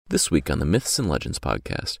This week on the Myths and Legends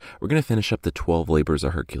podcast, we're going to finish up the 12 Labors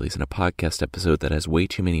of Hercules in a podcast episode that has way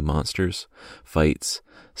too many monsters, fights,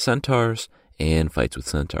 centaurs, and fights with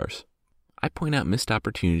centaurs. I point out missed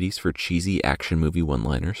opportunities for cheesy action movie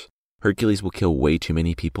one-liners. Hercules will kill way too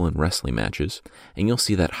many people in wrestling matches, and you'll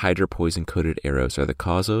see that Hydra poison-coated arrows are the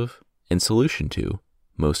cause of, and solution to,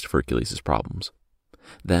 most of Hercules' problems.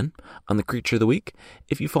 Then, on the Creature of the Week,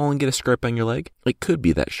 if you fall and get a scrape on your leg, it could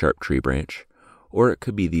be that sharp tree branch. Or it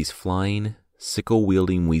could be these flying,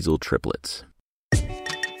 sickle-wielding weasel triplets.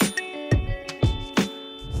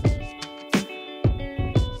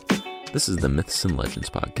 This is the Myths and Legends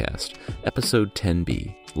podcast, episode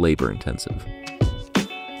 10B, Labor Intensive.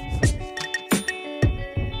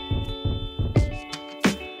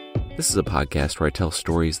 This is a podcast where I tell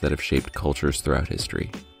stories that have shaped cultures throughout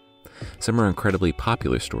history. Some are incredibly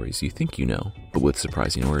popular stories you think you know, but with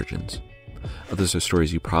surprising origins. Others are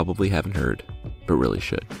stories you probably haven't heard, but really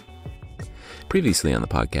should. Previously on the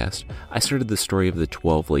podcast, I started the story of the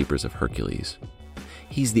 12 Labors of Hercules.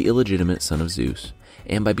 He's the illegitimate son of Zeus,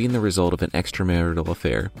 and by being the result of an extramarital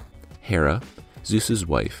affair, Hera, Zeus's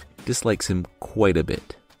wife, dislikes him quite a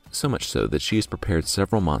bit, so much so that she has prepared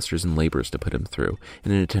several monsters and labors to put him through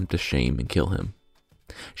in an attempt to shame and kill him.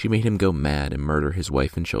 She made him go mad and murder his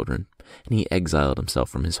wife and children, and he exiled himself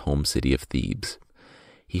from his home city of Thebes.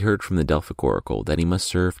 He heard from the Delphic oracle that he must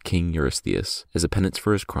serve King Eurystheus as a penance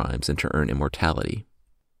for his crimes and to earn immortality.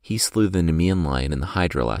 He slew the Nemean lion in the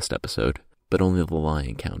Hydra last episode, but only the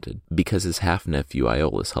lion counted, because his half-nephew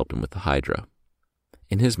Iolaus helped him with the Hydra.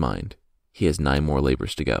 In his mind, he has 9 more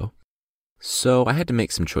labors to go. So I had to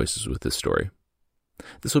make some choices with this story.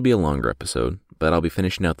 This will be a longer episode, but I'll be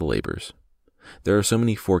finishing out the labors. There are so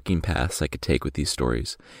many forking paths I could take with these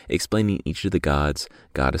stories, explaining each of the gods,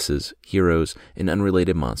 goddesses, heroes, and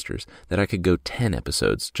unrelated monsters, that I could go 10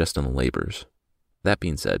 episodes just on the labors. That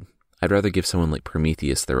being said, I'd rather give someone like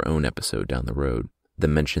Prometheus their own episode down the road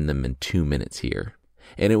than mention them in 2 minutes here.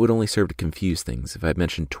 And it would only serve to confuse things if I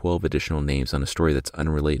mentioned 12 additional names on a story that's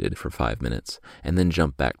unrelated for 5 minutes, and then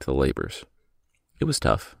jump back to the labors. It was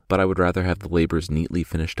tough, but I would rather have the labors neatly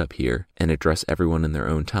finished up here and address everyone in their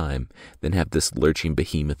own time than have this lurching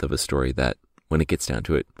behemoth of a story that, when it gets down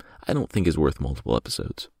to it, I don't think is worth multiple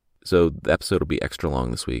episodes. So the episode will be extra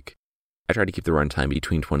long this week. I try to keep the runtime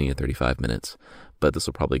between 20 and 35 minutes, but this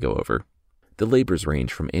will probably go over. The labors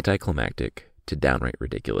range from anticlimactic to downright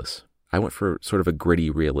ridiculous. I went for sort of a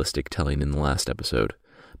gritty, realistic telling in the last episode,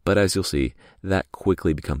 but as you'll see, that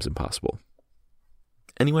quickly becomes impossible.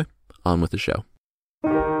 Anyway, on with the show.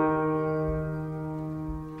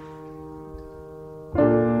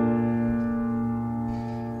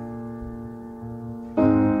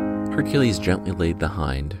 Hercules gently laid the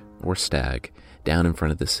hind, or stag, down in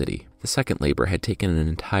front of the city. The second labor had taken an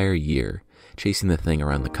entire year, chasing the thing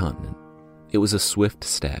around the continent. It was a swift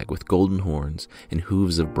stag with golden horns and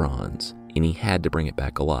hooves of bronze, and he had to bring it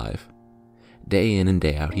back alive. Day in and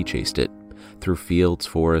day out he chased it, through fields,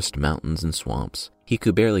 forests, mountains, and swamps. He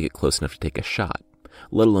could barely get close enough to take a shot,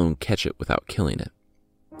 let alone catch it without killing it.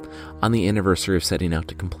 On the anniversary of setting out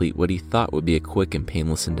to complete what he thought would be a quick and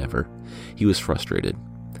painless endeavor, he was frustrated,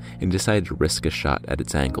 and decided to risk a shot at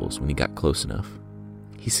its ankles when he got close enough.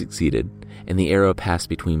 He succeeded, and the arrow passed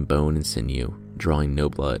between bone and sinew, drawing no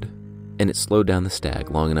blood, and it slowed down the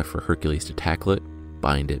stag long enough for Hercules to tackle it,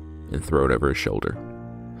 bind it, and throw it over his shoulder.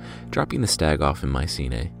 Dropping the stag off in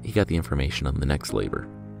Mycenae, he got the information on the next labor.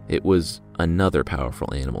 It was another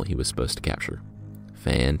powerful animal he was supposed to capture.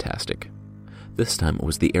 Fantastic. This time it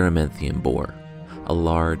was the Erymanthian boar, a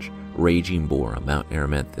large, raging boar on Mount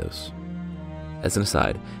Erymanthos. As an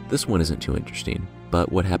aside, this one isn't too interesting,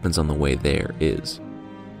 but what happens on the way there is.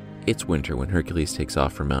 It's winter when Hercules takes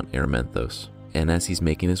off from Mount Erymanthos, and as he's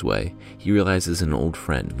making his way, he realizes an old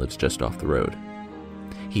friend lives just off the road.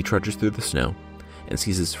 He trudges through the snow and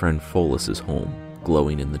sees his friend Pholus' home,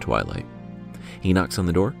 glowing in the twilight. He knocks on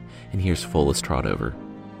the door and hears Pholus trot over.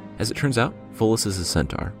 As it turns out, Pholus is a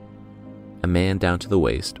centaur. A man down to the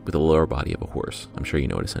waist with the lower body of a horse. I'm sure you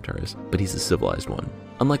know what a centaur is, but he's a civilized one,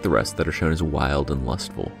 unlike the rest that are shown as wild and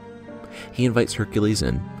lustful. He invites Hercules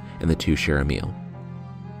in, and the two share a meal.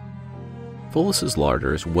 Pholus'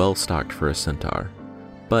 larder is well stocked for a centaur,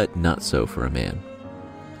 but not so for a man.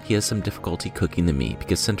 He has some difficulty cooking the meat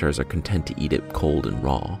because centaurs are content to eat it cold and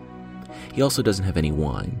raw. He also doesn't have any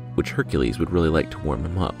wine, which Hercules would really like to warm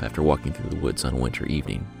him up after walking through the woods on a winter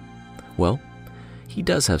evening. Well, he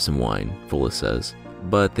does have some wine, Pholus says,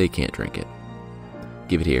 but they can't drink it.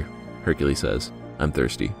 Give it here, Hercules says. I'm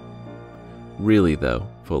thirsty. Really though,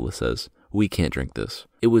 Pholus says, we can't drink this.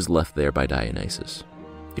 It was left there by Dionysus.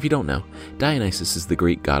 If you don't know, Dionysus is the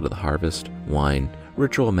Greek god of the harvest, wine,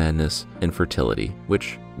 ritual madness, and fertility,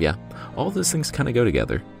 which, yeah, all those things kind of go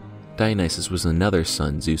together. Dionysus was another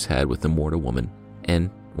son Zeus had with the mortal woman, and,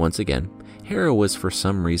 once again, Hera was for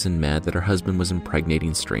some reason mad that her husband was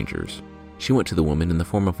impregnating strangers. She went to the woman in the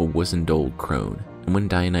form of a wizened old crone, and when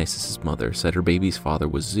Dionysus' mother said her baby's father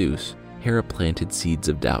was Zeus, Hera planted seeds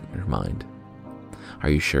of doubt in her mind. Are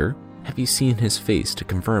you sure? Have you seen his face to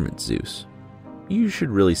confirm it's Zeus? You should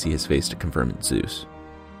really see his face to confirm it's Zeus.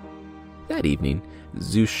 That evening,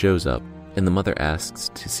 Zeus shows up, and the mother asks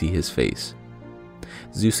to see his face.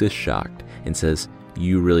 Zeus is shocked and says,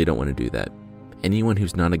 "You really don't want to do that. Anyone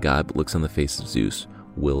who's not a god but looks on the face of Zeus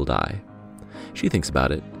will die." She thinks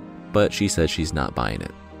about it, but she says she's not buying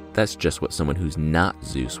it. That's just what someone who's not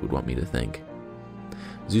Zeus would want me to think.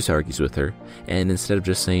 Zeus argues with her, and instead of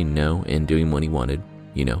just saying no and doing what he wanted,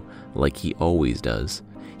 like he always does,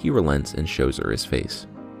 he relents and shows her his face.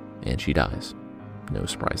 And she dies. No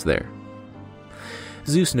surprise there.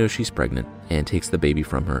 Zeus knows she's pregnant and takes the baby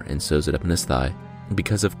from her and sews it up in his thigh,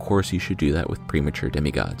 because of course you should do that with premature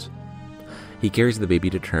demigods. He carries the baby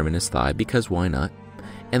to term in his thigh because why not?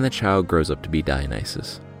 And the child grows up to be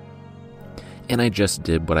Dionysus. And I just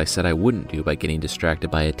did what I said I wouldn't do by getting distracted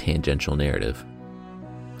by a tangential narrative.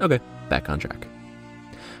 Okay, back on track.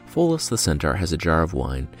 Pholus the centaur has a jar of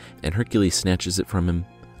wine, and Hercules snatches it from him,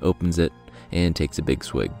 opens it, and takes a big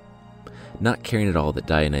swig. Not caring at all that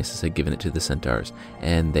Dionysus had given it to the centaurs,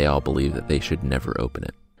 and they all believe that they should never open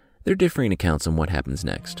it. There are differing accounts on what happens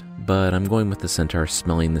next, but I'm going with the centaur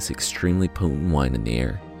smelling this extremely potent wine in the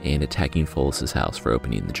air and attacking Pholus's house for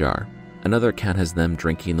opening the jar. Another account has them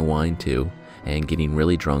drinking the wine too, and getting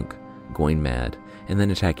really drunk, going mad, and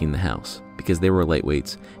then attacking the house, because they were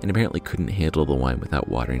lightweights and apparently couldn't handle the wine without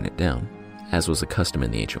watering it down, as was a custom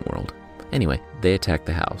in the ancient world. Anyway, they attack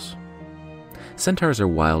the house. Centaurs are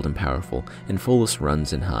wild and powerful, and Pholus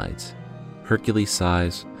runs and hides. Hercules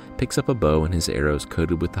sighs, picks up a bow and his arrows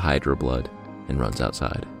coated with the Hydra blood, and runs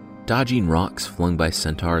outside. Dodging rocks flung by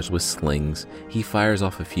centaurs with slings, he fires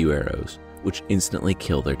off a few arrows, which instantly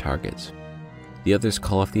kill their targets. The others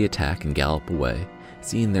call off the attack and gallop away,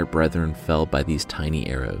 seeing their brethren felled by these tiny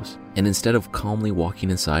arrows, and instead of calmly walking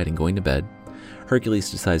inside and going to bed, Hercules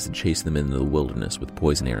decides to chase them into the wilderness with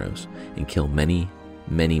poison arrows and kill many,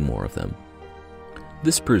 many more of them.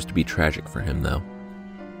 This proves to be tragic for him, though.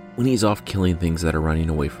 When he's off killing things that are running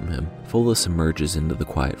away from him, Pholus emerges into the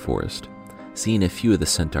quiet forest, seeing a few of the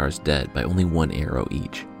centaurs dead by only one arrow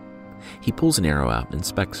each. He pulls an arrow out and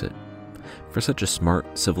inspects it. For such a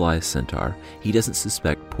smart, civilized centaur, he doesn't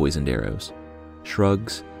suspect poisoned arrows,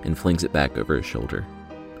 shrugs, and flings it back over his shoulder.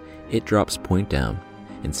 It drops point down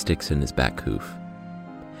and sticks in his back hoof.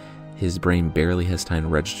 His brain barely has time to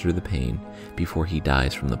register the pain before he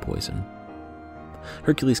dies from the poison.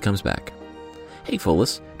 Hercules comes back. "Hey,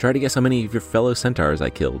 Pholus, try to guess how many of your fellow centaurs I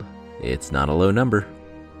killed. It's not a low number."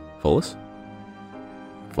 "Pholus?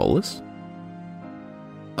 Pholus?"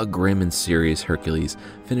 A grim and serious Hercules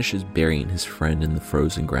finishes burying his friend in the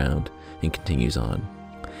frozen ground and continues on.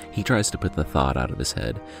 He tries to put the thought out of his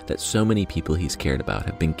head that so many people he's cared about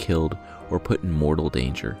have been killed or put in mortal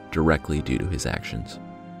danger directly due to his actions.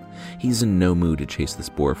 He's in no mood to chase this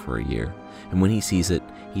boar for a year, and when he sees it,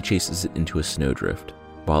 he chases it into a snowdrift.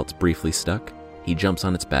 While it's briefly stuck, he jumps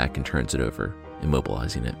on its back and turns it over,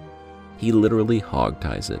 immobilizing it. He literally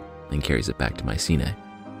hog-ties it and carries it back to Mycenae.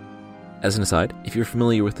 As an aside, if you're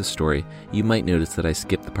familiar with the story, you might notice that I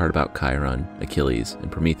skipped the part about Chiron, Achilles,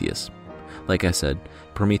 and Prometheus. Like I said,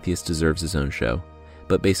 Prometheus deserves his own show,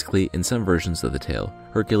 but basically, in some versions of the tale,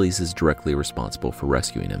 Hercules is directly responsible for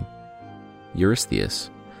rescuing him.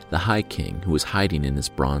 Eurystheus, the High King who was hiding in his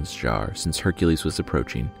bronze jar since Hercules was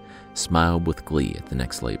approaching, smiled with glee at the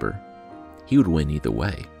next labor. He would win either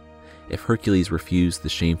way. If Hercules refused the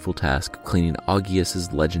shameful task of cleaning Augeas's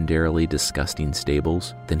legendarily disgusting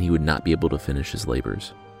stables, then he would not be able to finish his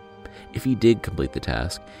labors. If he did complete the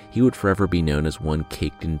task, he would forever be known as one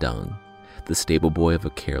caked in dung, the stable boy of a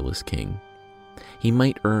careless king. He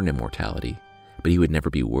might earn immortality, but he would never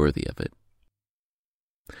be worthy of it.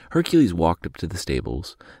 Hercules walked up to the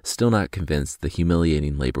stables, still not convinced the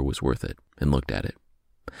humiliating labor was worth it, and looked at it.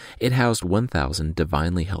 It housed 1,000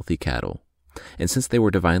 divinely healthy cattle, and since they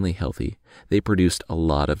were divinely healthy, they produced a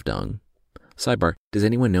lot of dung. Sidebar, does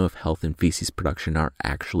anyone know if health and feces production are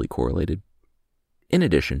actually correlated? In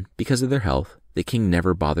addition, because of their health, the king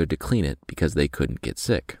never bothered to clean it because they couldn't get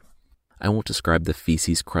sick. I won't describe the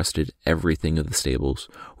feces-crusted everything of the stables,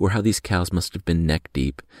 or how these cows must have been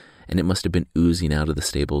neck-deep, and it must have been oozing out of the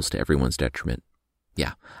stables to everyone's detriment.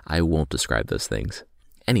 Yeah, I won't describe those things.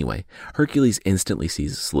 Anyway, Hercules instantly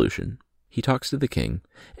sees a solution. He talks to the king,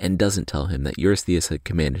 and doesn't tell him that Eurystheus had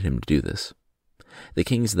commanded him to do this. The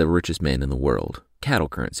king's the richest man in the world, cattle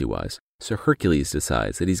currency-wise, so Hercules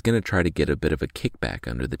decides that he's going to try to get a bit of a kickback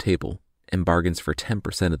under the table and bargains for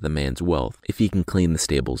 10% of the man's wealth if he can clean the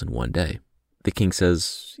stables in one day. The king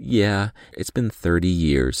says, yeah, it's been 30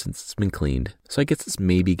 years since it's been cleaned, so I guess it's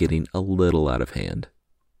maybe getting a little out of hand.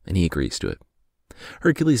 And he agrees to it.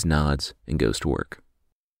 Hercules nods and goes to work.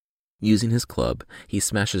 Using his club, he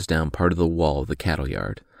smashes down part of the wall of the cattle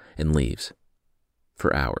yard and leaves.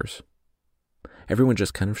 For hours. Everyone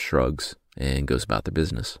just kind of shrugs and goes about their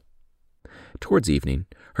business. Towards evening,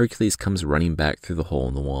 Hercules comes running back through the hole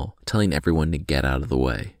in the wall, telling everyone to get out of the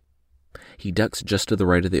way. He ducks just to the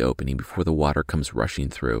right of the opening before the water comes rushing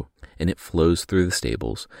through, and it flows through the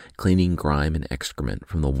stables, cleaning grime and excrement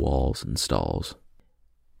from the walls and stalls.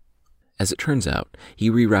 As it turns out, he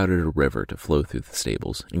rerouted a river to flow through the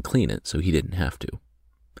stables and clean it so he didn't have to.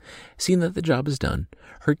 Seeing that the job is done,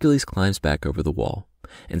 Hercules climbs back over the wall,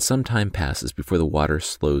 and some time passes before the water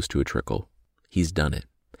slows to a trickle. He's done it.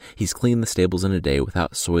 He's cleaned the stables in a day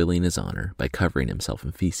without soiling his honor by covering himself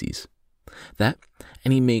in feces. That,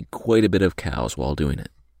 and he made quite a bit of cows while doing it.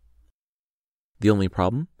 The only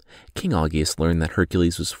problem? King Augeas learned that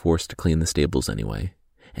Hercules was forced to clean the stables anyway,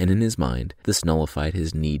 and in his mind, this nullified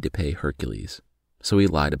his need to pay Hercules, so he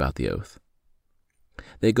lied about the oath.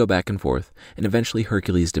 They go back and forth, and eventually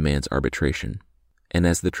Hercules demands arbitration, and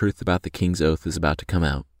as the truth about the king's oath is about to come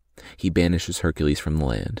out, he banishes Hercules from the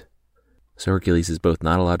land. So Hercules is both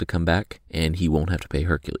not allowed to come back, and he won't have to pay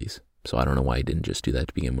Hercules, so I don't know why he didn't just do that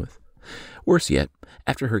to begin with. Worse yet,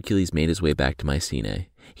 after Hercules made his way back to Mycenae,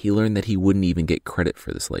 he learned that he wouldn't even get credit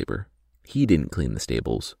for this labor. He didn't clean the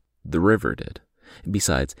stables. The river did. And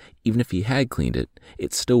besides, even if he had cleaned it,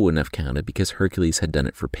 it still wouldn't have counted because Hercules had done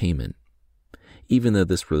it for payment, even though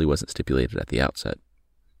this really wasn't stipulated at the outset.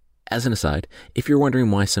 As an aside, if you're wondering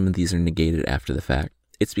why some of these are negated after the fact,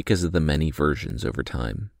 it's because of the many versions over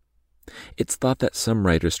time. It's thought that some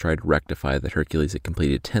writers tried to rectify that Hercules had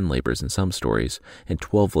completed 10 labors in some stories and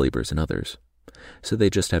 12 labors in others, so they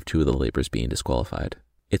just have 2 of the labors being disqualified.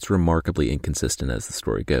 It's remarkably inconsistent as the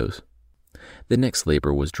story goes. The next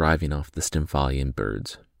labor was driving off the Stymphalian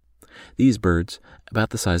birds. These birds, about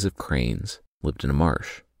the size of cranes, lived in a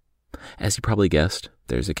marsh. As you probably guessed,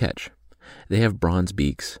 there's a catch. They have bronze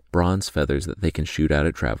beaks, bronze feathers that they can shoot out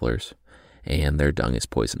at travelers, and their dung is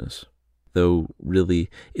poisonous. Though, really,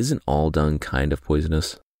 isn't all dung kind of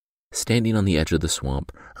poisonous? Standing on the edge of the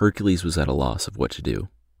swamp, Hercules was at a loss of what to do.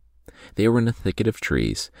 They were in a thicket of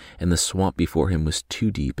trees, and the swamp before him was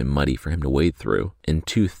too deep and muddy for him to wade through, and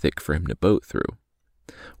too thick for him to boat through.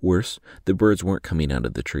 Worse, the birds weren't coming out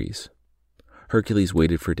of the trees. Hercules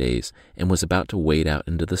waited for days, and was about to wade out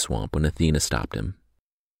into the swamp when Athena stopped him.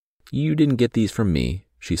 "You didn't get these from me,"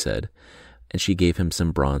 she said, and she gave him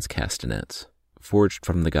some bronze castanets, forged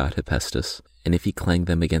from the god Hephaestus, and if he clanged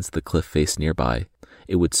them against the cliff face nearby,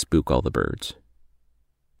 it would spook all the birds.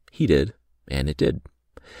 He did, and it did.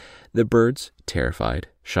 The birds, terrified,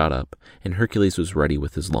 shot up, and Hercules was ready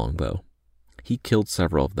with his longbow. He killed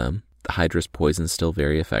several of them, the hydra's poison still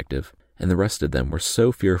very effective, and the rest of them were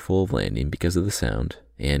so fearful of landing because of the sound,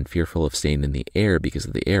 and fearful of staying in the air because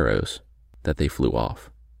of the arrows, that they flew off.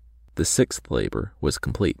 The 6th labor was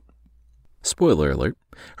complete. Spoiler alert,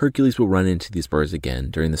 Hercules will run into these birds again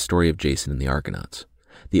during the story of Jason and the Argonauts,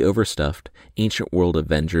 the overstuffed, ancient world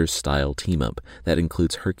Avengers-style team-up that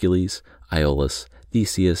includes Hercules, Iolaus,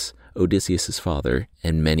 Theseus, Odysseus' father,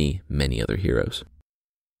 and many, many other heroes.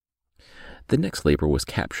 The next labor was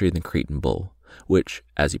capturing the Cretan bull, which,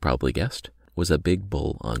 as you probably guessed, was a big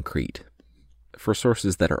bull on Crete. For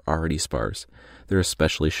sources that are already sparse, they're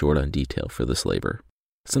especially short on detail for this labor.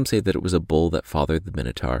 Some say that it was a bull that fathered the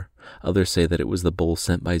Minotaur. Others say that it was the bull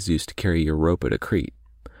sent by Zeus to carry Europa to Crete,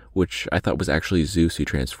 which I thought was actually Zeus who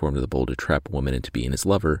transformed the bull to trap a woman into being his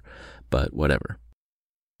lover, but whatever.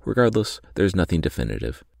 Regardless, there's nothing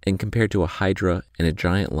definitive, and compared to a hydra and a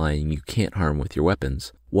giant lion you can't harm with your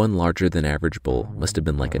weapons, one larger than average bull must have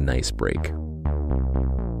been like a nice break.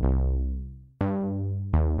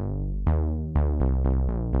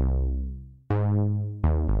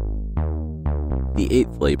 The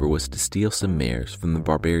 8th labor was to steal some mares from the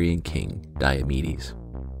barbarian king, Diomedes.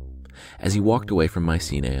 As he walked away from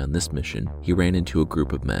Mycenae on this mission, he ran into a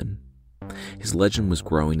group of men. His legend was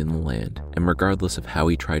growing in the land, and regardless of how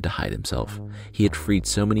he tried to hide himself, he had freed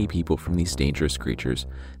so many people from these dangerous creatures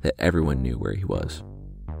that everyone knew where he was.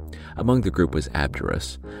 Among the group was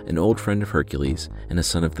Abderus, an old friend of Hercules and a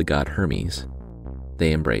son of the god Hermes.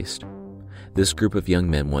 They embraced. This group of young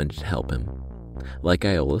men wanted to help him. Like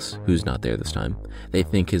Iolaus, who's not there this time, they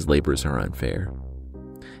think his labors are unfair.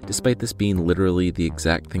 Despite this being literally the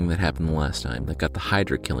exact thing that happened the last time that got the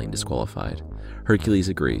Hydra killing disqualified, Hercules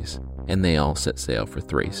agrees, and they all set sail for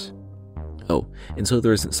Thrace. Oh, and so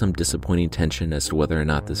there isn't some disappointing tension as to whether or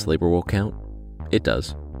not this labor will count? It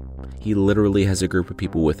does. He literally has a group of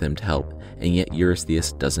people with him to help, and yet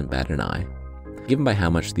Eurystheus doesn't bat an eye. Given by how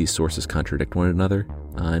much these sources contradict one another,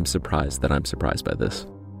 I'm surprised by this.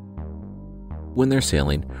 When they're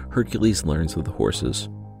sailing, Hercules learns of the horses.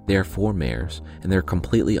 They are 4 mares, and they're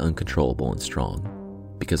completely uncontrollable and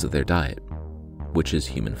strong, because of their diet, which is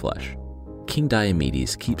human flesh. King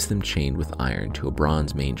Diomedes keeps them chained with iron to a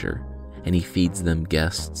bronze manger, and he feeds them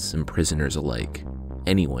guests and prisoners alike,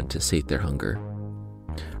 anyone to sate their hunger.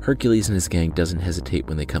 Hercules and his gang doesn't hesitate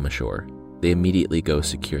when they come ashore. They immediately go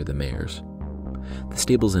secure the mares. The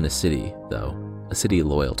stable's in a city, though, a city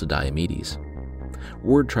loyal to Diomedes.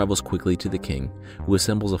 Word travels quickly to the king, who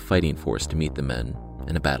assembles a fighting force to meet the men,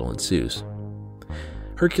 and a battle ensues.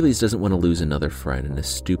 Hercules doesn't want to lose another friend in a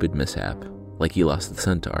stupid mishap, like he lost the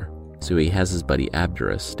centaur, so he has his buddy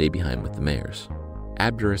Abderus stay behind with the mares.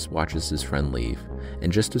 Abderus watches his friend leave,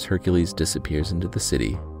 and just as Hercules disappears into the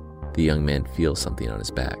city, the young man feels something on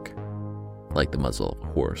his back, like the muzzle of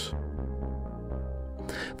a horse.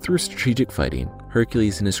 Through strategic fighting,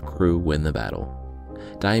 Hercules and his crew win the battle.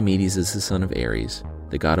 Diomedes is the son of Ares,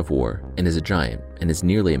 the god of war, and is a giant, and is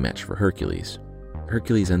nearly a match for Hercules.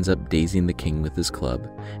 Hercules ends up dazing the king with his club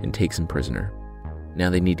and takes him prisoner. Now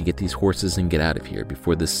they need to get these horses and get out of here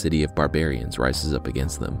before this city of barbarians rises up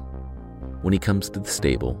against them. When he comes to the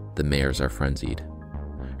stable, the mares are frenzied.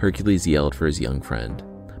 Hercules yelled for his young friend,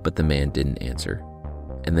 but the man didn't answer.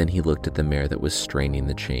 And then he looked at the mare that was straining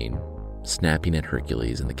the chain, snapping at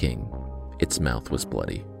Hercules and the king. Its mouth was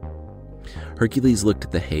bloody. Hercules looked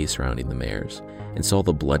at the hay surrounding the mares and saw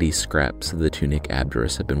the bloody scraps of the tunic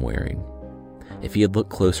Abderus had been wearing. If he had looked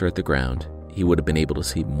closer at the ground, he would have been able to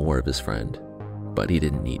see more of his friend, but he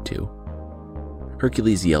didn't need to.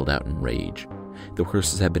 Hercules yelled out in rage. The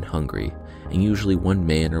horses had been hungry, and usually one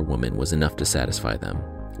man or woman was enough to satisfy them,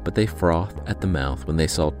 but they frothed at the mouth when they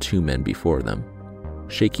saw 2 men before them.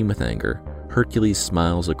 Shaking with anger, Hercules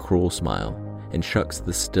smiles a cruel smile and chucks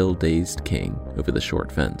the still dazed king over the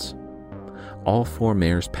short fence. All 4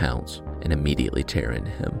 mares pounce and immediately tear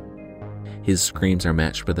into him. His screams are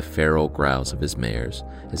matched by the feral growls of his mares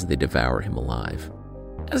as they devour him alive.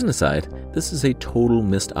 As an aside, this is a total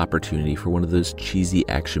missed opportunity for one of those cheesy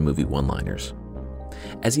action movie one-liners.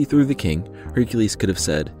 As he threw the king, Hercules could have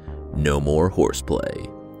said, "No more horseplay,"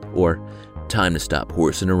 or "Time to stop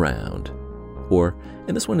horsing around," or,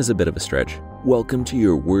 and this one is a bit of a stretch, "Welcome to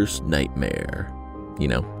your worst nightmare." You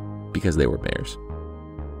know, because they were mares.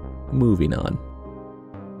 Moving on.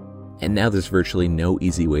 And now there's virtually no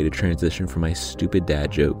easy way to transition from my stupid dad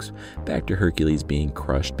jokes back to Hercules being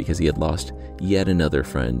crushed because he had lost yet another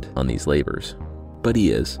friend on these labors. But he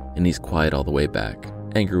is, and he's quiet all the way back,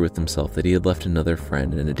 angry with himself that he had left another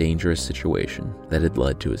friend in a dangerous situation that had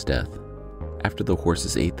led to his death. After the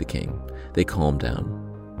horses ate the king, they calmed down,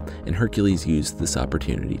 and Hercules used this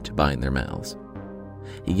opportunity to bind their mouths.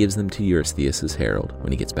 He gives them to Eurystheus' herald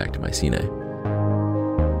when he gets back to Mycenae.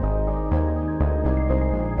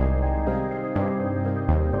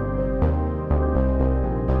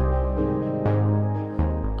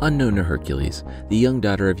 Unknown to Hercules, the young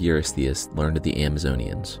daughter of Eurystheus learned of the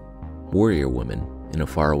Amazonians, warrior women in a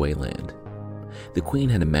faraway land. The queen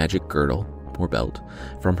had a magic girdle, or belt,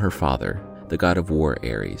 from her father, the god of war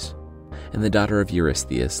Ares, and the daughter of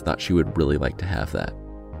Eurystheus thought she would really like to have that.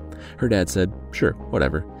 Her dad said, "Sure,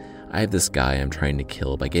 whatever. I have this guy I'm trying to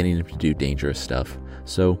kill by getting him to do dangerous stuff,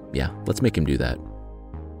 so yeah, let's make him do that."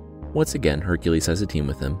 Once again, Hercules has a team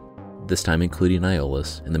with him, this time including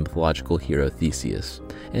Iolaus and the mythological hero Theseus,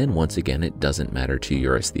 and once again it doesn't matter to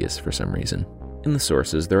Eurystheus for some reason. In the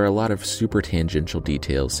sources, there are a lot of super tangential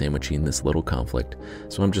details sandwiching this little conflict,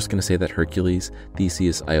 so I'm just going to say that Hercules,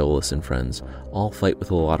 Theseus, Iolaus, and friends all fight with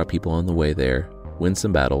a lot of people on the way there, win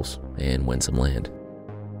some battles, and win some land.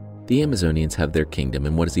 The Amazonians have their kingdom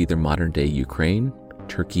in what is either modern-day Ukraine,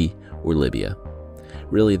 Turkey, or Libya.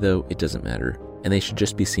 Really though, it doesn't matter, and they should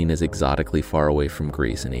just be seen as exotically far away from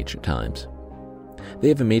Greece in ancient times. They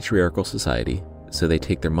have a matriarchal society, so they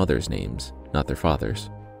take their mothers' names, not their fathers'.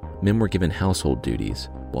 Men were given household duties,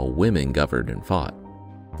 while women governed and fought.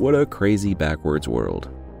 What a crazy backwards world.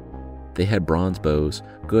 They had bronze bows,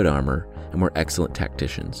 good armor, and were excellent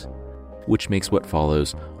tacticians, which makes what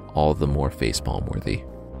follows all the more facepalm-worthy.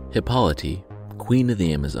 Hippolyte, queen of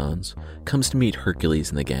the Amazons, comes to meet Hercules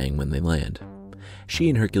and the gang when they land. She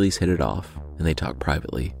and Hercules hit it off, and they talk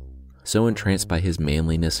privately. So entranced by his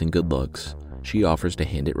manliness and good looks, she offers to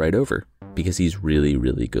hand it right over, because he's really,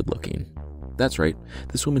 really good looking. That's right,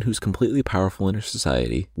 this woman who's completely powerful in her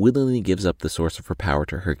society willingly gives up the source of her power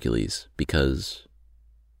to Hercules because...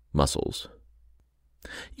 muscles.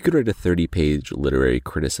 You could write a 30-page literary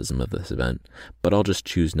criticism of this event, but I'll just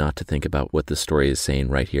choose not to think about what the story is saying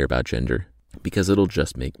right here about gender, because it'll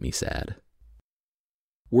just make me sad.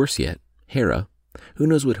 Worse yet, Hera, who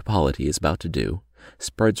knows what Hippolyte is about to do,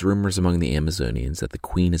 spreads rumors among the Amazonians that the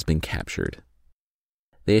queen has been captured.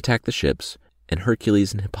 They attack the ships, and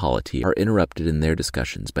Hercules and Hippolyte are interrupted in their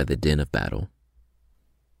discussions by the din of battle.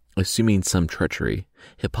 Assuming some treachery,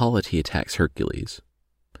 Hippolyte attacks Hercules.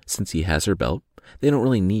 Since he has her belt, they don't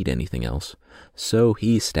really need anything else, so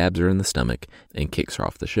he stabs her in the stomach and kicks her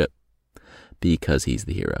off the ship. Because he's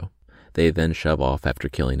the hero. They then shove off after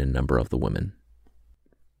killing a number of the women.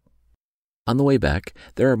 On the way back,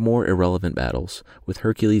 there are more irrelevant battles, with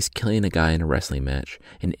Hercules killing a guy in a wrestling match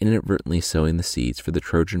and inadvertently sowing the seeds for the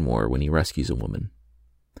Trojan War when he rescues a woman.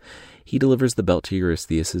 He delivers the belt to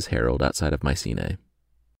Eurystheus' herald outside of Mycenae.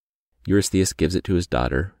 Eurystheus gives it to his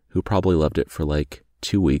daughter, who probably loved it for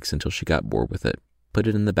 2 weeks until she got bored with it, put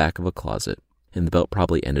it in the back of a closet, and the belt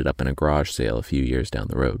probably ended up in a garage sale a few years down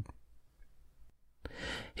the road.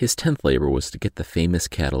 His 10th labor was to get the famous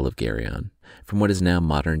cattle of Geryon, from what is now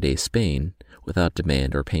modern-day Spain, without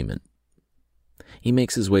demand or payment. He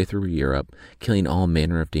makes his way through Europe, killing all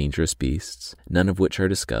manner of dangerous beasts, none of which are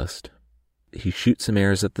discussed. He shoots some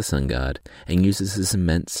arrows at the sun god, and uses his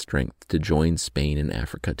immense strength to join Spain and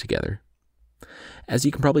Africa together. As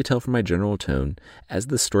you can probably tell from my general tone, as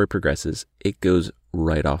the story progresses, it goes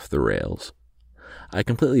right off the rails. I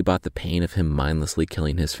completely bought the pain of him mindlessly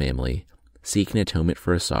killing his family, seeking atonement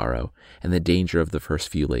for his sorrow, and the danger of the first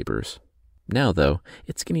few labors. Now, though,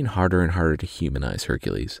 it's getting harder and harder to humanize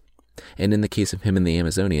Hercules. And in the case of him and the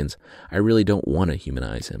Amazonians, I really don't want to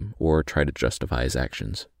humanize him or try to justify his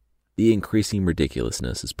actions. The increasing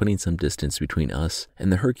ridiculousness is putting some distance between us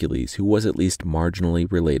and the Hercules who was at least marginally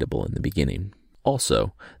relatable in the beginning.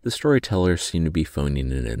 Also, the storytellers seem to be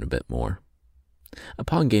phoning it in a bit more.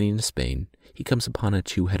 Upon getting to Spain, he comes upon a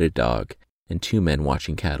 2-headed dog and 2 men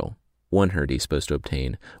watching cattle. One herd he's supposed to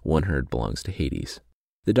obtain, one herd belongs to Hades.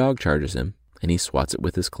 The dog charges him, and he swats it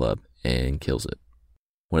with his club and kills it.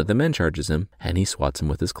 One of the men charges him, and he swats him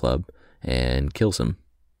with his club and kills him.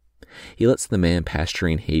 He lets the man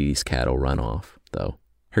pasturing Hades' cattle run off, though.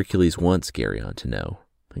 Hercules wants Geryon to know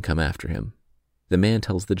and come after him. The man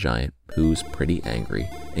tells the giant, who's pretty angry,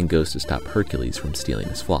 and goes to stop Hercules from stealing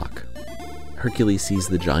his flock. Hercules sees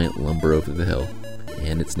the giant lumber over the hill,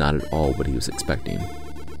 and it's not at all what he was expecting.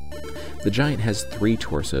 The giant has 3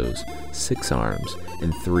 torsos, 6 arms,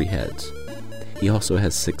 and 3 heads. He also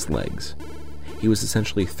has 6 legs. He was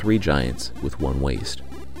essentially 3 giants with 1 waist.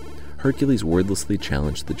 Hercules wordlessly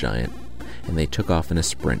challenged the giant, and they took off in a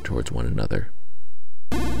sprint towards one another.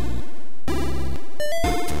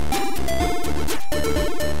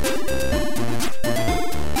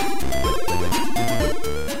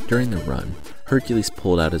 During the run, Hercules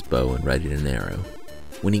pulled out his bow and readied an arrow.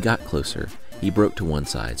 When he got closer, he broke to one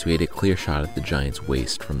side so he had a clear shot at the giant's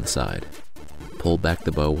waist from the side, pulled back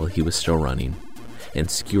the bow while he was still running, and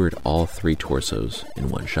skewered all 3 torsos in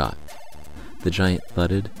one shot. The giant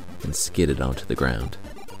thudded and skidded onto the ground,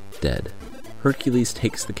 dead. Hercules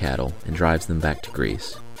takes the cattle and drives them back to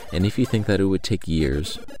Greece, and if you think that it would take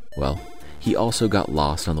years, well, he also got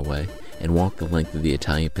lost on the way and walked the length of the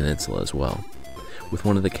Italian peninsula as well, with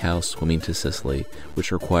one of the cows swimming to Sicily,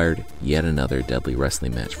 which required yet another deadly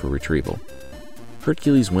wrestling match for retrieval.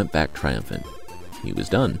 Hercules went back triumphant. He was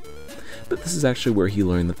done. But this is actually where he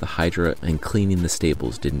learned that the Hydra and cleaning the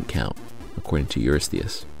stables didn't count, according to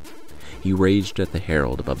Eurystheus. He raged at the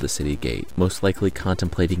herald above the city gate, most likely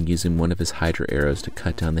contemplating using one of his Hydra arrows to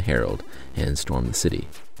cut down the herald and storm the city,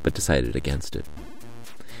 but decided against it.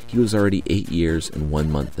 He was already 8 years and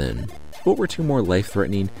 1 month in. What were 2 more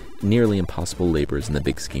life-threatening, nearly impossible labors in the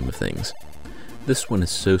big scheme of things? This one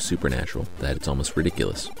is so supernatural that it's almost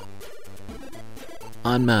ridiculous.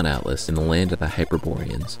 On Mount Atlas, in the land of the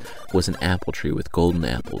Hyperboreans, was an apple tree with golden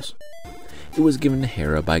apples. It was given to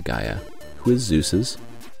Hera by Gaia, who is Zeus's,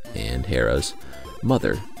 and Hera's,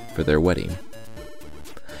 mother for their wedding.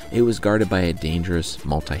 It was guarded by a dangerous,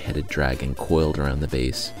 multi-headed dragon coiled around the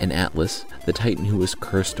base, and Atlas, the titan who was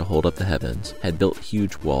cursed to hold up the heavens, had built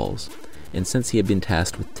huge walls, and since he had been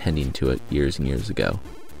tasked with tending to it years and years ago,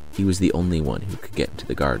 he was the only one who could get into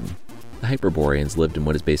the garden. The Hyperboreans lived in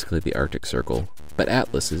what is basically the Arctic Circle, but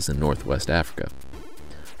Atlas is in northwest Africa.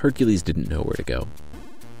 Hercules didn't know where to go.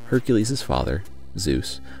 Hercules' father,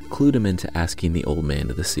 Zeus, clued him into asking the Old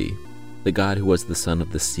Man of the Sea, the god who was the son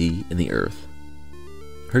of the sea and the earth.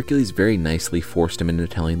 Hercules very nicely forced him into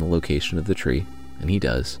telling the location of the tree, and he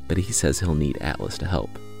does, but he says he'll need Atlas to help.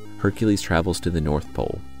 Hercules travels to the North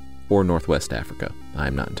Pole, or Northwest Africa,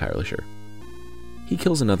 I'm not entirely sure. He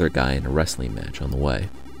kills another guy in a wrestling match on the way.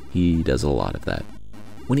 He does a lot of that.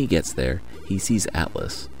 When he gets there, he sees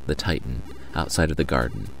Atlas, the Titan, outside of the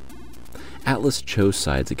garden. Atlas chose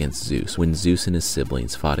sides against Zeus when Zeus and his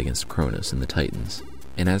siblings fought against Cronus and the Titans,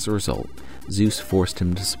 and as a result, Zeus forced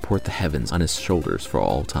him to support the heavens on his shoulders for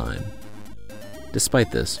all time.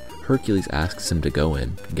 Despite this, Hercules asks him to go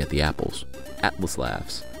in and get the apples. Atlas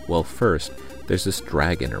laughs. Well, first, there's this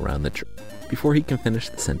dragon around the tree. Before he can finish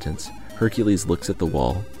the sentence, Hercules looks at the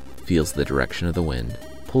wall, feels the direction of the wind,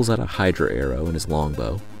 pulls out a hydra arrow in his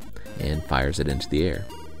longbow, and fires it into the air.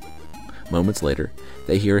 Moments later,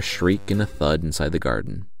 they hear a shriek and a thud inside the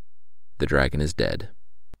garden. The dragon is dead.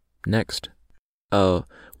 Next.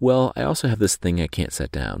 Well, I also have this thing I can't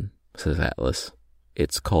set down, says Atlas.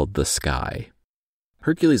 It's called the sky.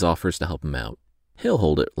 Hercules offers to help him out. He'll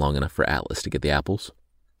hold it long enough for Atlas to get the apples.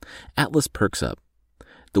 Atlas perks up.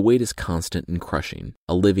 The weight is constant and crushing,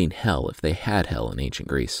 a living hell if they had hell in ancient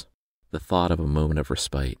Greece. The thought of a moment of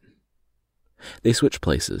respite. They switch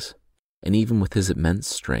places, and even with his immense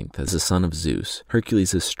strength as a son of Zeus,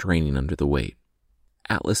 Hercules is straining under the weight.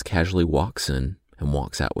 Atlas casually walks in and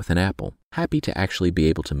walks out with an apple, happy to actually be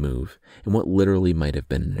able to move in what literally might have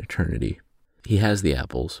been an eternity. He has the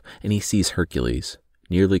apples, and he sees Hercules,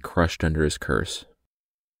 nearly crushed under his curse.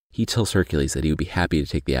 He tells Hercules that he would be happy to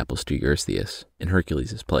take the apples to Eurystheus, in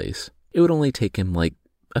Hercules' place. It would only take him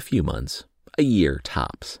a few months, a year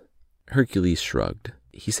tops. Hercules shrugged.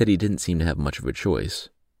 He said he didn't seem to have much of a choice.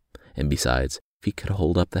 And besides, if he could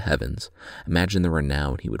hold up the heavens, imagine the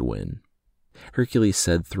renown he would win. Hercules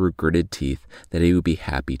said through gritted teeth that he would be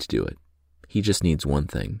happy to do it. He just needs one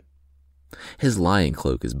thing. His lion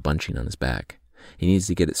cloak is bunching on his back. He needs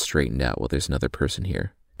to get it straightened out while there's another person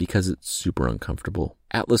here, because it's super uncomfortable.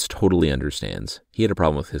 Atlas totally understands. He had a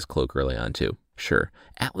problem with his cloak early on too. Sure,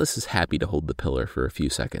 Atlas is happy to hold the pillar for a few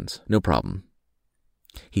seconds. No problem.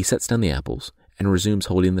 He sets down the apples and resumes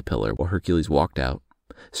holding the pillar while Hercules walked out,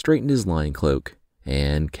 straightened his lion cloak,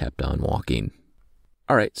 and kept on walking.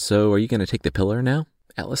 All right, so are you going to take the pillar now?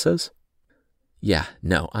 Atlas says. Yeah,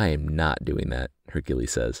 no, I am not doing that,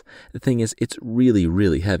 Hercules says. The thing is, it's really,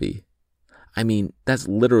 really heavy. I mean, that's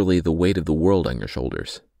literally the weight of the world on your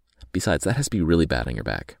shoulders. Besides, that has to be really bad on your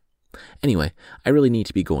back. Anyway, I really need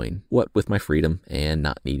to be going, what with my freedom and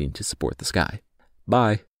not needing to support the sky.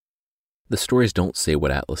 Bye. The stories don't say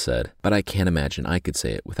what Atlas said, but I can't imagine I could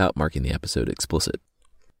say it without marking the episode explicit.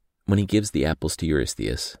 When he gives the apples to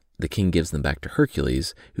Eurystheus, the king gives them back to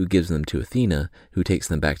Hercules, who gives them to Athena, who takes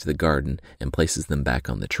them back to the garden and places them back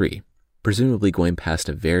on the tree, presumably going past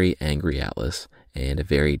a very angry Atlas and a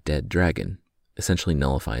very dead dragon, essentially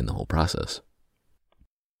nullifying the whole process.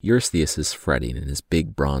 Eurystheus is fretting in his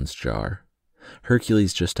big bronze jar.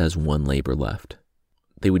 Hercules just has one labor left.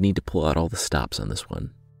 They would need to pull out all the stops on this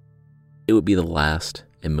one. It would be the last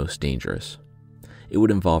and most dangerous. It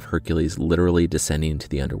would involve Hercules literally descending into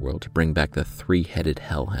the underworld to bring back the three-headed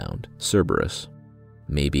hellhound, Cerberus.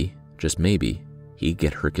 Maybe, just maybe, he'd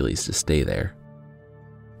get Hercules to stay there.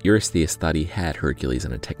 Eurystheus thought he had Hercules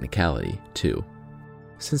on a technicality, too.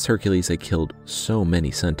 Since Hercules had killed so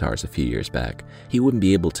many centaurs a few years back, he wouldn't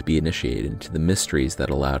be able to be initiated into the mysteries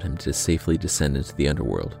that allowed him to safely descend into the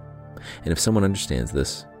underworld. And if someone understands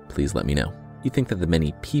this, please let me know. You'd think that the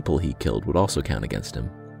many people he killed would also count against him,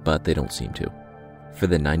 but they don't seem to. For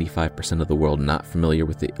the 95% of the world not familiar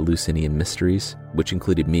with the Eleusinian mysteries, which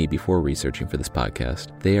included me before researching for this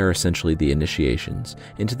podcast, they are essentially the initiations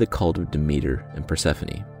into the cult of Demeter and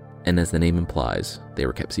Persephone, and as the name implies, they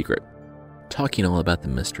were kept secret. Talking all about the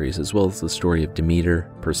mysteries as well as the story of Demeter,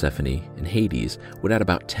 Persephone, and Hades would add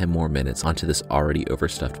about 10 more minutes onto this already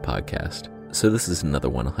overstuffed podcast, so this is another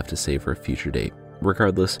one I'll have to save for a future date.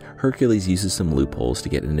 Regardless, Hercules uses some loopholes to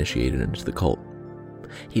get initiated into the cult.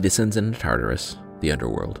 He descends into Tartarus, the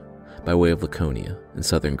underworld, by way of Laconia in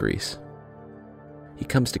southern Greece. He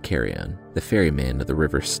comes to Carrion, the ferryman of the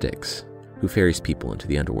river Styx, who ferries people into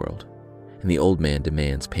the underworld, and the old man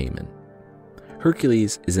demands payment.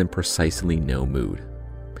 Hercules is in precisely no mood.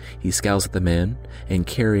 He scowls at the man, and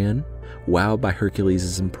Carrion, wowed by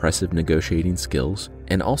Hercules' impressive negotiating skills,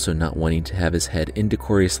 and also not wanting to have his head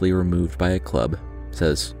indecorously removed by a club,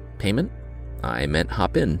 says, "Payment? I meant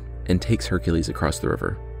hop in," and takes Hercules across the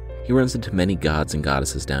river. He runs into many gods and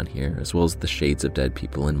goddesses down here, as well as the shades of dead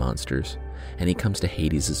people and monsters, and he comes to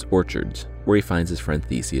Hades' orchards, where he finds his friend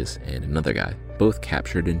Theseus and another guy, both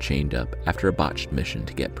captured and chained up after a botched mission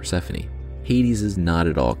to get Persephone. Hades is not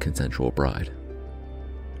at all consensual bride.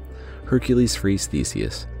 Hercules frees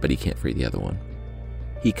Theseus, but he can't free the other one.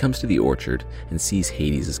 He comes to the orchard and sees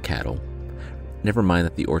Hades' cattle. Never mind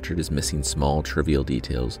that the orchard is missing small, trivial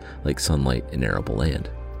details like sunlight and arable land.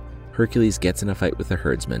 Hercules gets in a fight with the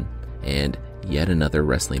herdsman, and yet another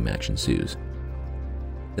wrestling match ensues.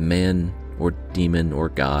 The man, or demon, or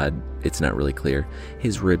god, it's not really clear,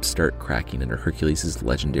 his ribs start cracking under Hercules'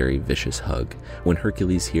 legendary vicious hug when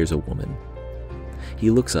Hercules hears a woman. He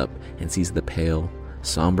looks up and sees the pale,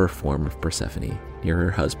 somber form of Persephone near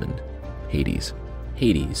her husband, Hades.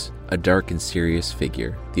 Hades, a dark and serious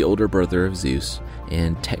figure, the older brother of Zeus,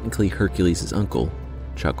 and technically Hercules' uncle,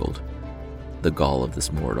 chuckled. The gall of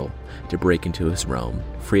this mortal, to break into his realm,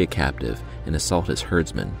 free a captive, and assault his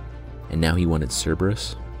herdsman. And now he wanted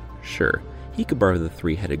Cerberus? Sure, he could borrow the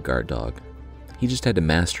three-headed guard dog. He just had to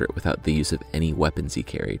master it without the use of any weapons he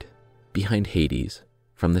carried. Behind Hades,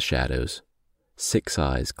 from the shadows, 6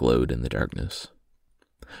 eyes glowed in the darkness.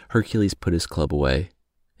 Hercules put his club away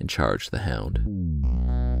and charged the hound.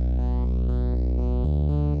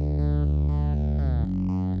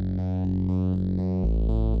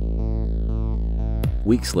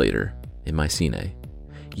 Weeks later, in Mycenae,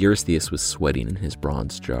 Eurystheus was sweating in his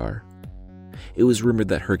bronze jar. It was rumored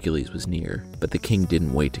that Hercules was near, but the king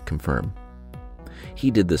didn't wait to confirm. He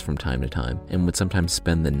did this from time to time and would sometimes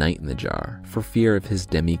spend the night in the jar for fear of his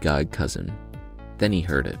demigod cousin. Then he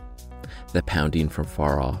heard it, the pounding from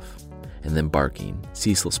far off, and then barking,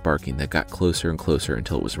 ceaseless barking that got closer and closer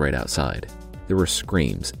until it was right outside. There were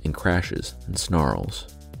screams and crashes and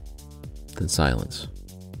snarls. Then silence.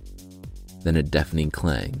 Then a deafening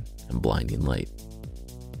clang and blinding light.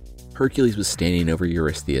 Hercules was standing over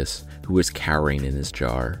Eurystheus, who was cowering in his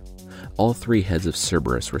jar. All 3 heads of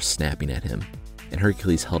Cerberus were snapping at him, and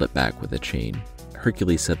Hercules held it back with a chain.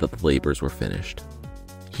 Hercules said that the labors were finished.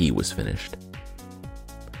 He was finished.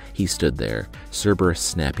 He stood there, Cerberus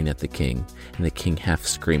snapping at the king, and the king half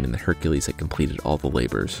screaming that Hercules had completed all the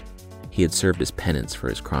labors. He had served his penance for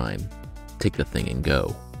his crime. Take the thing and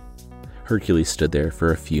go. Hercules stood there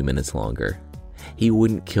for a few minutes longer. He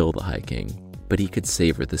wouldn't kill the High King, but he could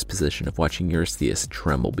savor this position of watching Eurystheus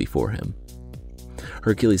tremble before him.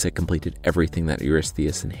 Hercules had completed everything that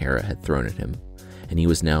Eurystheus and Hera had thrown at him, and he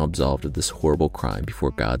was now absolved of this horrible crime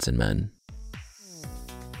before gods and men.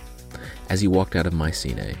 As he walked out of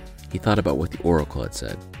Mycenae, he thought about what the oracle had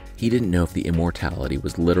said. He didn't know if the immortality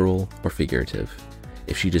was literal or figurative,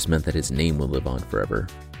 if she just meant that his name would live on forever,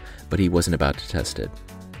 but he wasn't about to test it.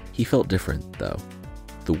 He felt different, though.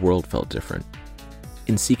 The world felt different.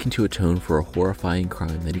 In seeking to atone for a horrifying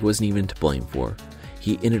crime that he wasn't even to blame for,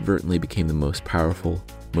 he inadvertently became the most powerful,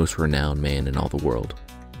 most renowned man in all the world.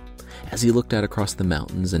 As he looked out across the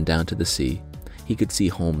mountains and down to the sea, he could see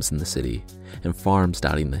homes in the city and farms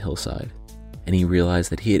dotting the hillside, and he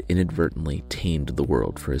realized that he had inadvertently tamed the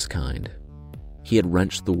world for his kind. He had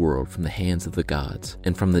wrenched the world from the hands of the gods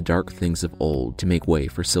and from the dark things of old to make way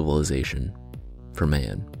for civilization, for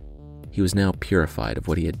man. He was now purified of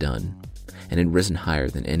what he had done, and had risen higher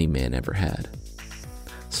than any man ever had.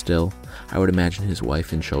 Still, I would imagine his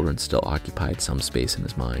wife and children still occupied some space in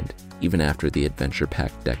his mind, even after the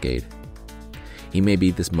adventure-packed decade. He may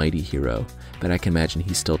be this mighty hero, but I can imagine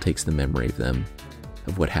he still takes the memory of them,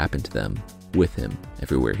 of what happened to them, with him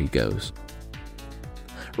everywhere he goes.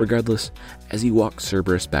 Regardless, as he walked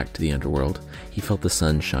Cerberus back to the underworld, he felt the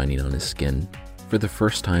sun shining on his skin. For the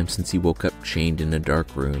first time since he woke up chained in a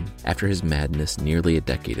dark room after his madness nearly a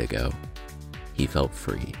decade ago, he felt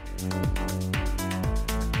free.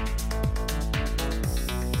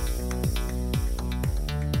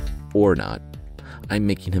 Or not. I'm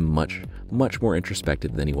making him much more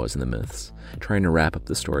introspective than he was in the myths, trying to wrap up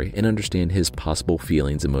the story and understand his possible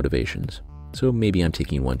feelings and motivations. So maybe I'm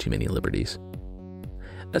taking one too many liberties.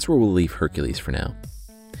 That's where we'll leave Hercules for now.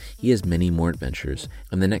 He has many more adventures,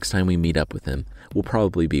 and the next time we meet up with him will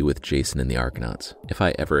probably be with Jason and the Argonauts, if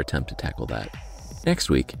I ever attempt to tackle that. Next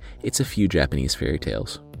week, it's a few Japanese fairy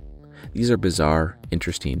tales. These are bizarre,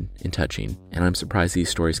 interesting, and touching, and I'm surprised these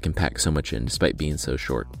stories can pack so much in despite being so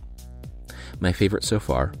short. My favorite so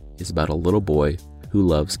far is about a little boy who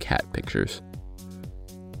loves cat pictures.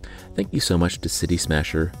 Thank you so much to City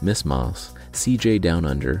Smasher, Miss Moss, CJ Down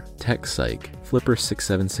Under, Tech Psych,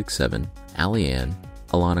 Flipper6767, Allie Ann,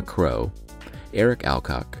 Alana Crow, Eric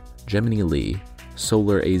Alcock, Gemini Lee,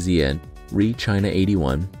 Solar AZN,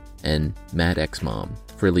 ReChina81, and Mad X Mom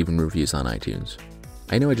for leaving reviews on iTunes.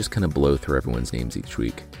 I know I just kind of blow through everyone's names each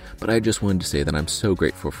week, but I just wanted to say that I'm so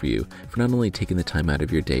grateful for you for not only taking the time out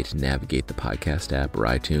of your day to navigate the podcast app or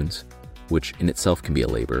iTunes, which in itself can be a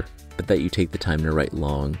labor, but that you take the time to write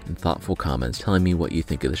long and thoughtful comments telling me what you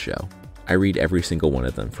think of the show. I read every single one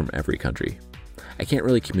of them from every country. I can't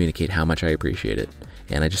really communicate how much I appreciate it,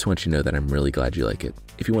 and I just want you to know that I'm really glad you like it.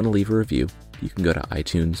 If you want to leave a review, you can go to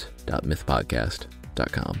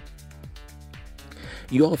itunes.mythpodcast.com.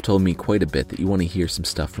 You all have told me quite a bit that you want to hear some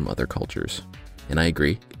stuff from other cultures, and I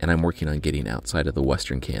agree, and I'm working on getting outside of the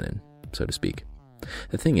Western canon, so to speak.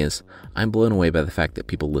 The thing is, I'm blown away by the fact that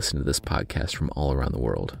people listen to this podcast from all around the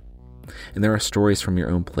world. And there are stories from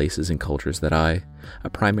your own places and cultures that I, a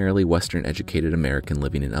primarily Western-educated American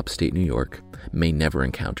living in upstate New York, may never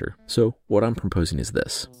encounter. So what I'm proposing is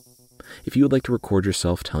this. If you would like to record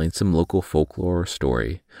yourself telling some local folklore or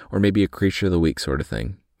story, or maybe a creature of the week sort of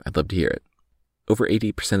thing, I'd love to hear it. Over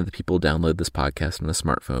 80% of the people download this podcast on a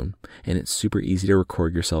smartphone, and it's super easy to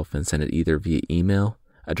record yourself and send it either via email,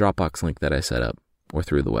 a Dropbox link that I set up, or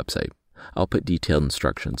through the website. I'll put detailed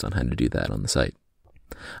instructions on how to do that on the site.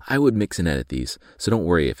 I would mix and edit these, so don't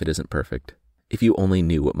worry if it isn't perfect. If you only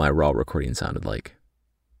knew what my raw recording sounded like.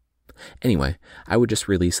 Anyway, I would just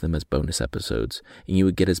release them as bonus episodes, and you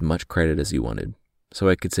would get as much credit as you wanted. So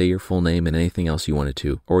I could say your full name and anything else you wanted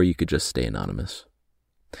to, or you could just stay anonymous.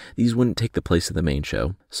 These wouldn't take the place of the main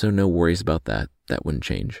show, so no worries about that. That wouldn't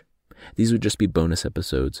change. These would just be bonus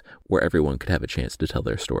episodes where everyone could have a chance to tell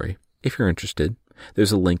their story. If you're interested,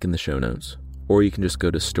 there's a link in the show notes, or you can just go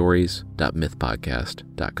to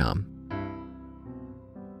stories.mythpodcast.com.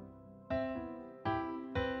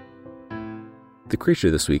 The creature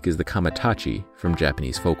this week is the kamatachi from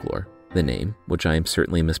Japanese folklore. The name, which I am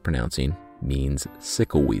certainly mispronouncing, means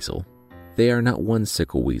sickle weasel. They are not one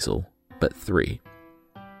sickle weasel, but 3.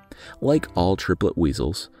 Like all triplet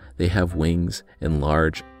weasels, they have wings and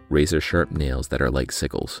large, razor-sharp nails that are like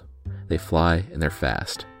sickles. They fly and they're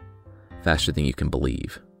fast. Faster than you can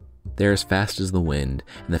believe. They're as fast as the wind,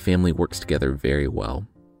 and the family works together very well.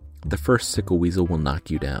 The first sickle weasel will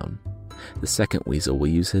knock you down. The second weasel will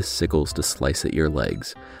use his sickles to slice at your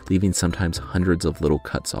legs, leaving sometimes hundreds of little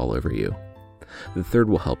cuts all over you. The third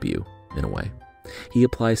will help you, in a way. He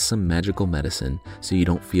applies some magical medicine so you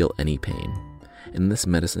don't feel any pain, and this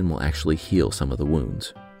medicine will actually heal some of the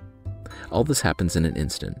wounds. All this happens in an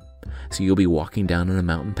instant, so you'll be walking down on a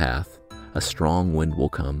mountain path, a strong wind will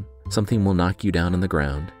come, something will knock you down on the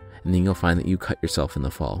ground, and then you'll find that you cut yourself in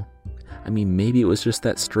the fall. I mean, maybe it was just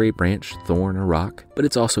that stray branch, thorn, or rock, but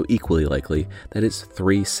it's also equally likely that it's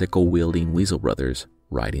 3 sickle-wielding weasel brothers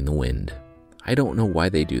riding the wind. I don't know why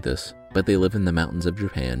they do this, but they live in the mountains of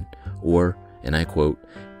Japan, or, and I quote,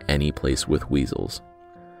 any place with weasels.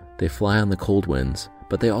 They fly on the cold winds,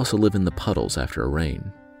 but they also live in the puddles after a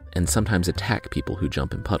rain, and sometimes attack people who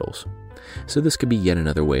jump in puddles. So this could be yet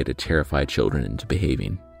another way to terrify children into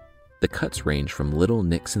behaving. The cuts range from little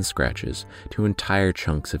nicks and scratches to entire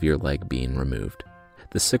chunks of your leg being removed.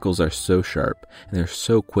 The sickles are so sharp and they're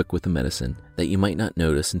so quick with the medicine that you might not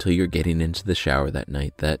notice until you're getting into the shower that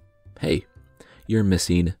night that, hey, you're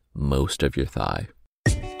missing most of your thigh.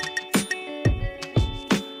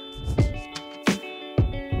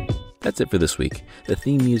 That's it for this week. The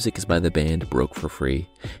theme music is by the band Broke for Free,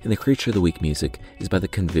 and the Creature of the Week music is by the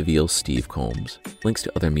convivial Steve Combs. Links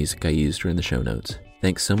to other music I used are in the show notes.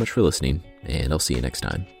 Thanks so much for listening, and I'll see you next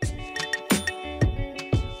time.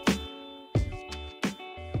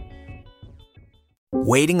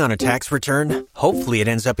 Waiting on a tax return? Hopefully it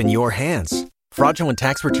ends up in your hands. Fraudulent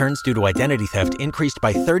tax returns due to identity theft increased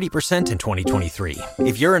by 30% in 2023.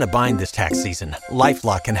 If you're in a bind this tax season,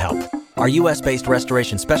 LifeLock can help. Our U.S.-based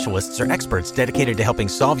restoration specialists are experts dedicated to helping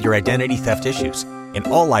solve your identity theft issues. And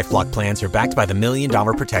all LifeLock plans are backed by the $1 Million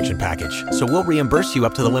Protection Package. So we'll reimburse you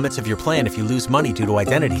up to the limits of your plan if you lose money due to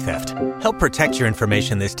identity theft. Help protect your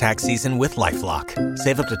information this tax season with LifeLock.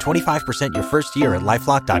 Save up to 25% your first year at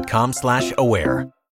LifeLock.com/aware.